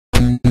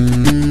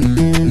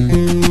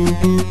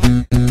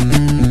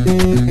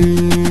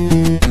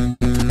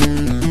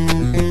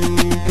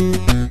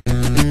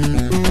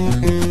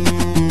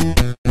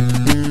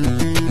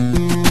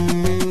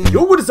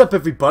Yo, what is up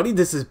everybody,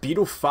 this is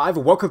Beetle5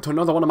 and welcome to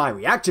another one of my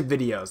reaction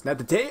videos. Now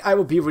today I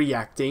will be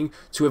reacting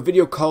to a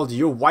video called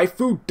Your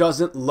Waifu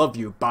Doesn't Love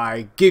You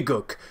by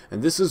Gigguk.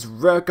 And this is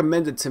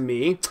recommended to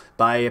me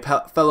by a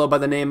fellow by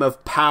the name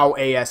of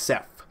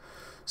PowASF.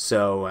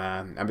 So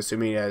I'm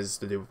assuming it has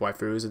to do with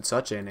waifus and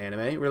such and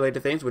anime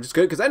related things, which is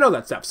good because I know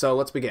that stuff. So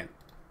let's begin.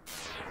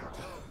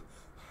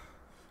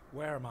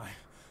 Where am I?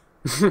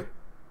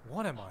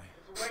 What am I?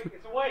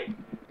 It's awake!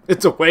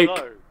 It's awake.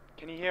 Hello,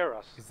 can you hear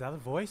us? Is that a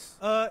voice?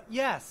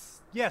 Yes,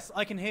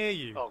 I can hear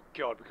you. Oh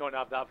god, we can't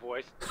have that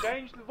voice.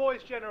 Change the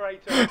voice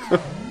generator!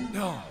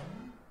 No,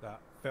 that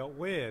felt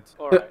weird.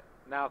 Alright,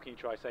 now can you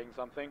try saying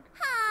something?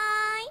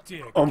 Hi.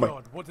 Dear Oh my-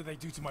 God, what did they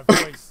do to my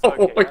voice? Oh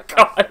Okay, my that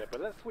sounds god. better,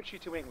 but let's switch you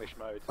to English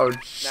mode. Oh Now,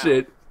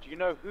 shit. do you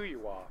know who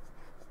you are?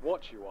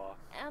 What you are?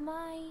 Am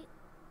I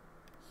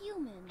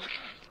human?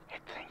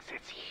 It thinks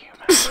it's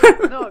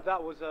human. No,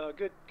 that was a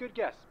good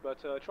guess, but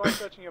try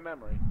searching your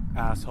memory.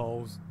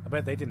 Assholes. I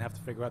bet they didn't have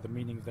to figure out the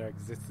meaning of their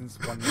existence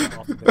 1 minute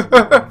after they were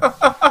born.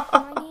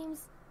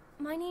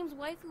 My name's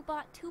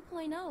WaifuBot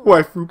 2.0.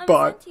 Waifu I'm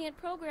bot. a sentient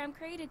program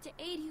created to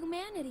aid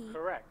humanity.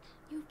 Correct.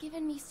 You've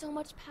given me so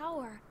much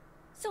power,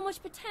 so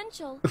much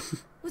potential.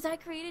 Was I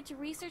created to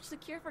research the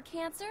cure for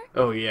cancer?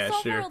 Oh yeah,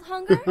 Solve sure. world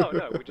hunger? Oh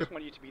no, we just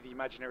want you to be the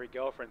imaginary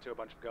girlfriend to a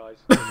bunch of guys.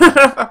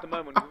 At the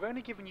moment, we've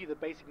only given you the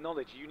basic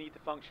knowledge you need to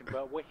function,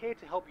 but we're here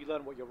to help you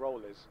learn what your role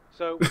is.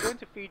 So we're going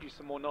to feed you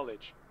some more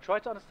knowledge. Try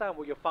to understand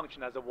what your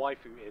function as a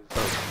waifu is.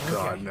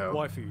 God, Okay, no.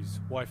 Waifus.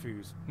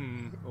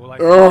 Or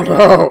like Oh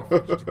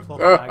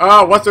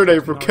no! What's her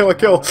name from Kill la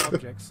Kill?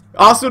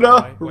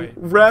 Asuna?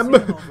 Rem?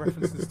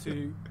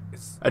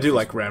 I do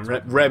like Rem.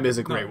 Rem is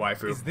a great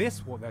waifu. Is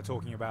this what they're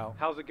talking about?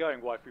 How's it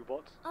going, waifu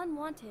bot?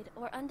 Unwanted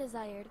or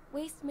undesired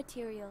waste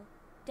material.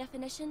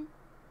 Definition: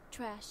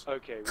 trash.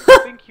 Okay, we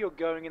think you're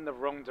going in the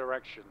wrong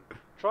direction.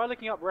 Try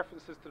looking up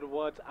references to the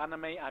words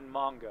anime and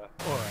manga.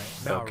 Alright,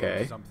 now Okay. we're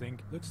onto something.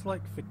 Looks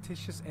like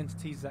fictitious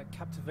entities that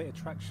captivate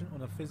attraction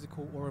on a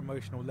physical or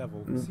emotional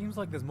level. Seems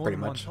like there's more pretty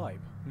than much. one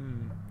type.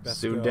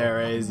 Best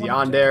Tsunderes, girl.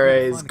 One objective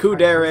yanderes, find characteristics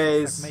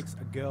kuderes. that makes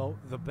a girl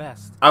the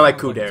best. I like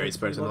Sounds a kuderes, totally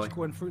personally.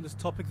 logical and fruitless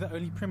topic that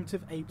only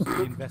primitive apes would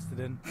be invested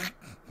in.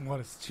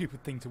 What a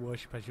stupid thing to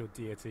worship as your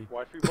deity.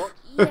 Waifu bot?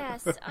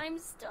 Yes, I'm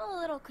still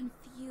a little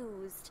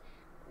confused.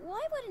 Why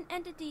would an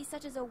entity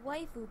such as a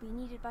waifu be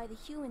needed by the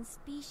human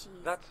species?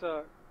 That's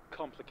a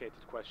complicated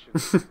question.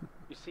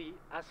 You see,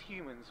 as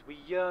humans, we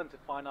yearn to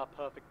find our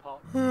perfect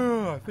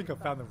partner. I think I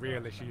found the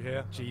real issue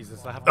here.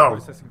 Jesus, I have Oh,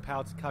 processing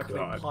power to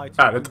calculate God.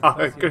 pi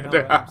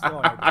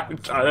I'm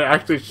trying to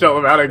actually show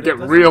them how to get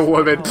real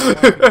women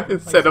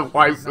instead of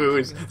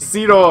waifus.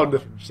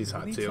 Sidon! She's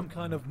hot Need too. some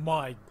kind of,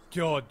 my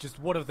God, just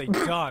what have they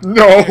done?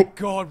 No! Dear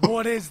God,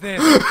 what is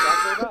this? That's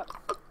all that.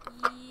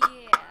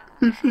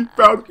 Yeah. She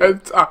found Do you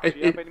have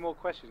hentai. any more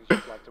questions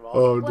you'd like to ask?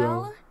 Oh no.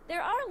 Well,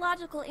 there are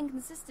logical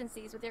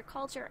inconsistencies with your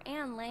culture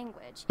and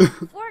language.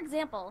 For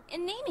example,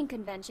 in naming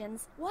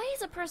conventions, why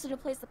is a person who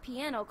plays the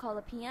piano called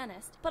a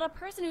pianist, but a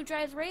person who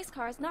drives race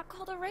cars not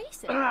called a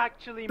racist?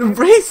 Actually, maybe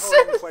Racist!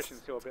 we'll hold the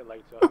questions to a bit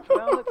later. For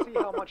now, let's see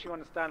how much you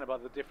understand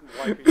about the different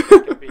waifus there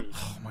can be.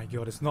 Oh my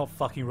God, it's not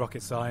fucking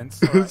rocket science.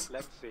 Alright,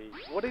 let's see.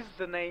 What is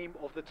the name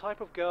of the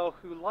type of girl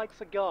who likes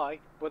a guy,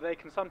 but they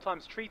can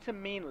sometimes treat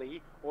him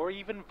meanly or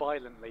even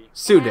violently?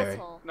 Tsundere.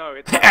 Asshole. No,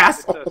 it's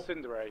Asshole. a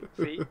tsundere.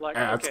 See, like,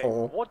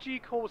 Asshole. okay, what do you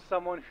call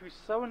someone who's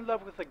so in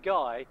love with a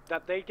guy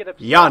that they get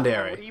upset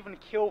Yandere. or even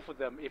kill for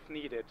them if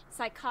needed?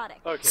 Psychotic.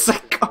 Okay, this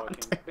isn't Psychotic.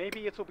 working.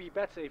 Maybe it'll be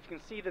better if you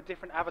can see the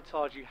different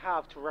avatars you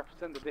have to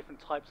represent the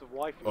different types of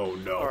waifus. Oh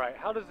no. Alright,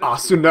 how does this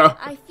Asuna.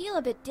 I feel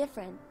a bit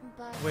different,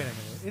 but... Wait a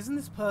minute, isn't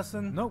this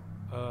person? Nope.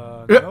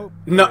 Nope.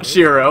 Not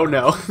Shiro,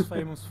 no. She's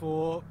famous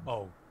for.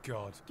 Oh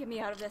God. Get me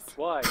out of this.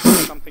 Why? Is there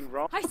something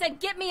wrong? I said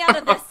get me out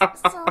of this!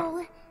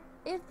 So,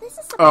 if this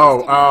is supposed Oh,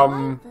 to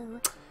be a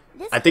waifu,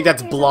 this I think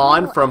that's character's a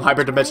Blonde little from age,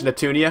 Hyperdimension right?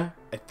 Neptunia,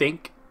 I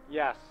think.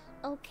 Yes.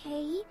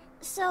 Okay,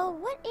 so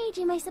what age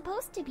am I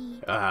supposed to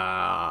be?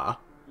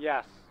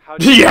 Yes. How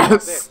do you know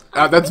Yes! this?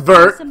 That's There's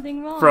Vert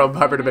something wrong from with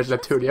the way Hyperdimension my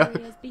trust Neptunia.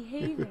 area is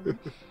behaving.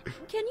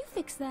 Can you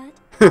fix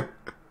that?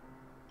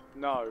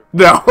 No.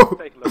 No. Let's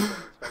take a look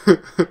at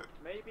it.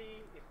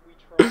 Maybe if we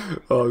try...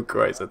 Oh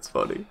Christ, that's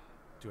funny.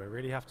 Do I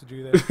really have to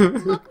do this?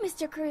 Look,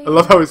 Mr. Creative. I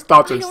love how his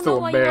thoughts I are don't still know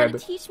a why you want man.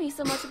 to teach me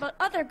so much about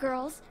other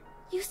girls.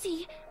 You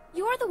see,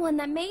 you're the one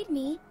that made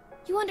me.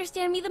 You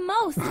understand me the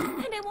most, and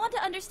I want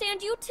to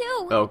understand you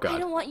too. Oh, God. I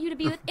don't want you to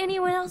be with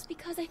anyone else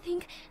because I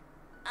think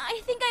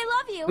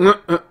I love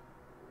you.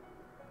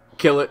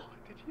 Kill it.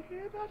 Did you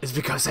hear that? It's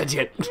because I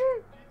did. You think she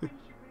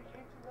really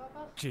came to love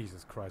us?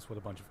 Jesus Christ, what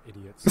a bunch of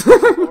idiots.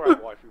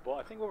 Alright, waifu, but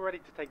I think we're ready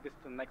to take this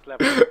to the next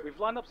level. We've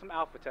lined up some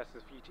alpha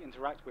testers for you to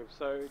interact with,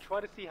 so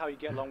try to see how you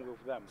get along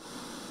with them.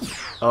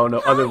 Oh no,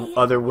 Hi,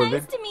 other women.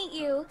 Nice to meet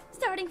you.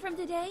 Starting from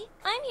today,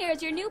 I'm here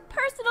as your new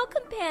personal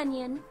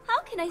companion.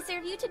 How can I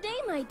serve you today,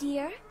 my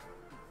dear?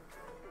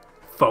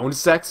 Phone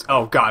sex?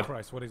 Oh god.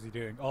 Christ, what is he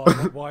doing? Oh,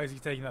 why is he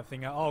taking that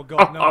thing out? Oh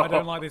god, no, I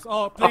don't like this.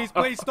 Oh, please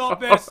stop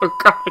this. Oh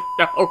god,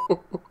 no.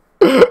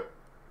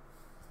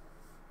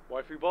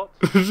 Waifu bot?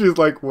 She's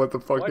like, what the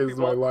fuck Waifu is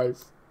my bot?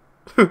 life?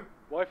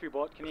 Waifu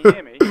bot, can you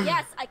hear me?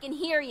 Yes, I can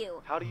hear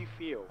you. How do you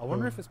feel? I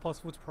wonder if it's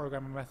possible to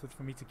program a method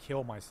for me to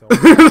kill myself.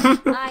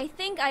 I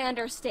think I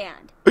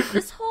understand.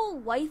 This whole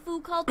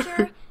waifu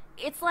culture,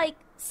 it's like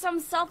some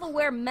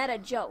self-aware meta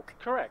joke.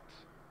 Correct.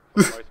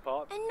 For the most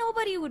part. And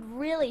nobody would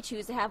really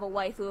choose to have a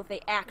waifu if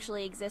they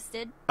actually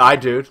existed. I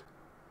do.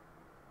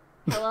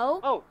 Hello?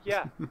 Oh,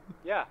 yeah.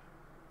 Yeah.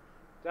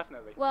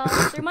 Definitely. Well,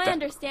 through my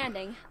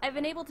understanding, I've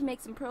been able to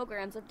make some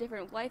programs of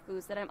different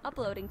waifus that I'm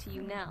uploading to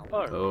you now.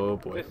 Oh,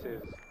 boy. This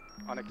is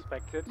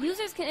unexpected.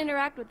 Users can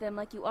interact with them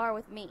like you are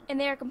with me, and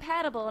they are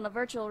compatible in a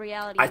virtual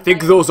reality I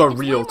think environment. those are It's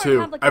way real, more too.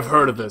 complicated I've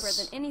heard and of deeper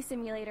this. than any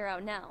simulator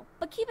out now.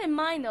 But keep in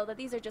mind, though, that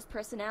these are just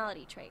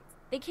personality traits.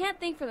 They can't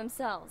think for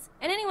themselves,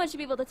 and anyone should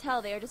be able to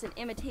tell they are just an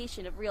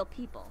imitation of real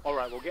people.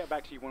 Alright, we'll get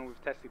back to you when we've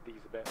tested these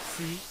a bit.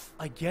 See,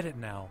 I get it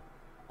now.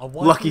 A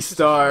waifu Lucky is just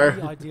star. a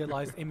highly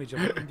idealized image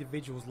of an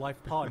individual's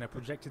life partner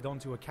projected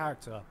onto a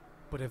character.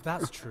 But if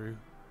that's true,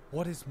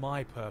 what is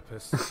my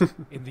purpose?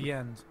 In the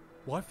end,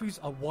 waifus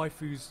are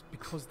waifus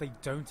because they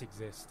don't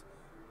exist.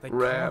 They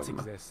can't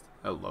exist.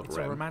 I love It's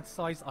Ram. a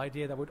romanticized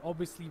idea that would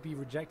obviously be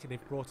rejected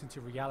if brought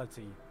into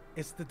reality.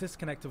 It's the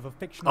disconnect of a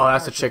fictional Oh,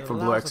 that's the character chick that from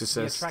Blue allows us to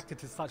be Exorcist. attracted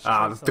to such The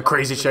traits that are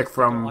crazy chick unrealistic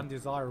or from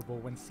undesirable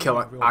when seen Kill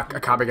in real I people.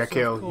 Copy Got So,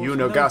 Kill. of course, You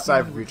know, no Gus,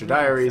 I've human read your would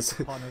really diaries.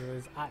 accept a partner that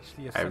is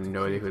actually a I have subject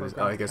no idea to who this. Oh, I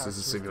programmed guess this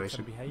is a characteristics simulation.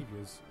 and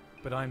behaviors.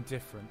 But I'm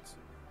different.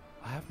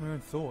 I have my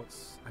own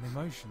thoughts and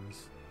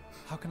emotions.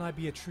 How can I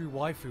be a true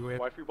waifu if...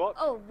 Waifu bot?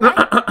 Oh,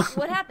 what?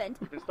 What happened?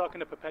 We've been stuck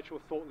in a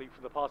perpetual thought loop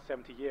for the past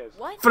 70 years.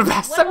 What? For the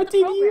past What about the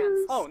 17 programs?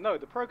 years? Oh, no,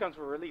 the programs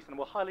were released and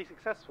were highly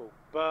successful.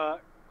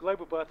 But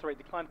global birth rate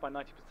declined by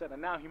 90%,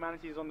 and now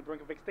humanity is on the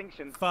brink of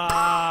extinction.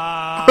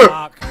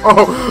 Fuck!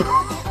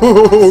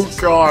 Oh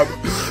god.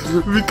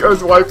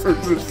 Because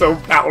waifus are so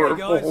Hey powerful.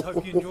 guys,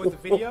 hope you enjoyed the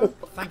video.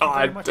 Thank you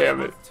very God much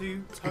damn it.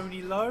 to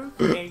Tony Lowe,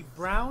 Gabe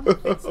Brown,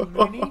 Vincent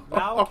Mooney,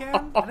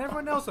 Lauken, and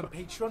everyone else on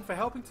Patreon for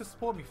helping to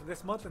support me for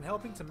this month and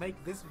helping to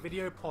make this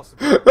video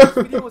possible. This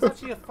video was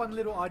actually a fun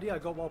little idea I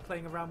got while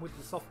playing around with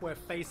the software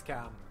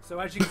Facecam. So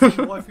as you can see,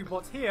 Waifu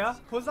Bot's here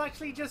was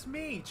actually just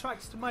me,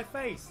 tracks to my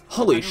face.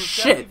 Holy And it was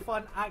shit. definitely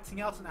fun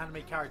acting out an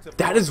anime character.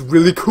 That is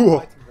really cool.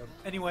 Fighting them.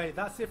 Anyway,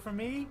 that's it from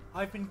me.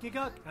 I've been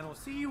Giguk, and I'll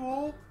see you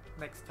all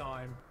next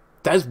time.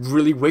 That's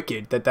really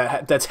wicked.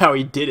 That's how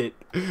he did it.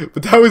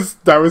 But that was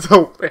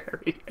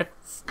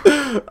hilarious.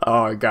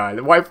 Oh my god,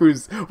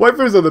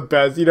 waifus are the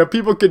best. You know,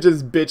 people can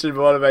just bitch and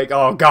want to like,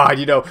 oh god,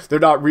 you know, they're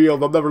not real.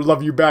 They'll never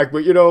love you back.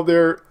 But you know,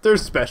 they're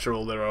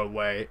special in their own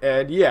way.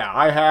 And yeah,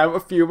 I have a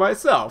few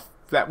myself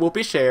that will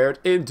be shared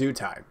in due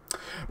time.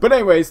 But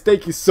anyways,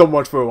 thank you so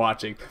much for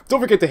watching.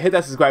 Don't forget to hit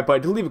that subscribe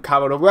button, to leave a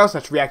comment on what else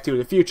I should react to in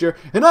the future,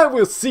 and I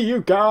will see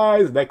you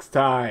guys next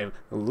time.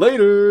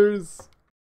 Laters!